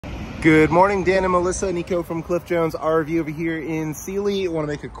Good morning, Dan and Melissa. Nico from Cliff Jones RV over here in Sealy. I want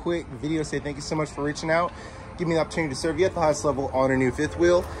to make a quick video, say thank you so much for reaching out. Give me the opportunity to serve you at the highest level on our new fifth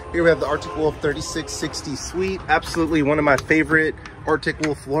wheel. Here we have the Arctic Wolf 3660 Suite. Absolutely one of my favorite Arctic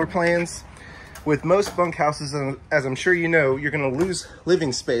Wolf floor plans. With most bunkhouses, as I'm sure you know, you're going to lose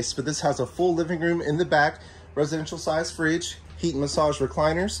living space, but this has a full living room in the back, residential size fridge, heat and massage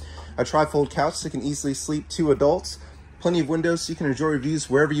recliners, a tri-fold couch that can easily sleep 2 adults, plenty of windows so you can enjoy reviews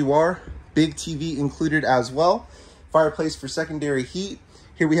wherever you are, big TV included as well, fireplace for secondary heat.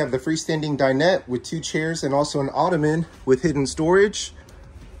 Here we have the freestanding dinette with 2 chairs and also an ottoman with hidden storage.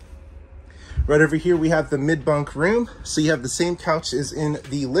 Right over here, we have the mid-bunk room. So you have the same couch as in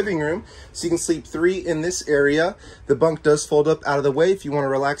the living room. So you can sleep 3 in this area. The bunk does fold up out of the way if you want to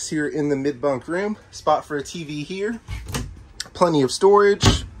relax here in the mid-bunk room. Spot for a TV here. Plenty of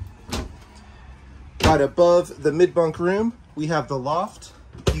storage. Right above the mid-bunk room, we have the loft.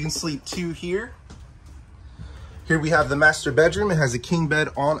 You can sleep 2 here. Here we have the master bedroom. It has a king bed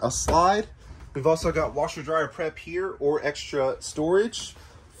on a slide. We've also got washer dryer prep here or extra storage.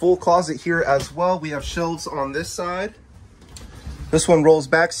 Full closet here as well. We have shelves on this side. This one rolls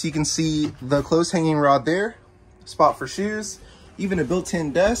back so you can see the clothes hanging rod there. Spot for shoes. Even a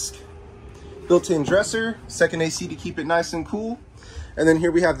built-in desk. Built-in dresser. Second AC to keep it nice and cool. And then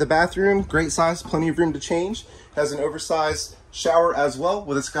here we have the bathroom. Great size, plenty of room to change. Has an oversized shower as well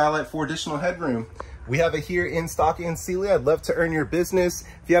with a skylight for additional headroom. We have it here in stock in Sealy. I'd love to earn your business.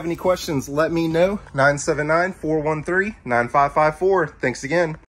 If you have any questions, let me know. 979-413-9554. Thanks again.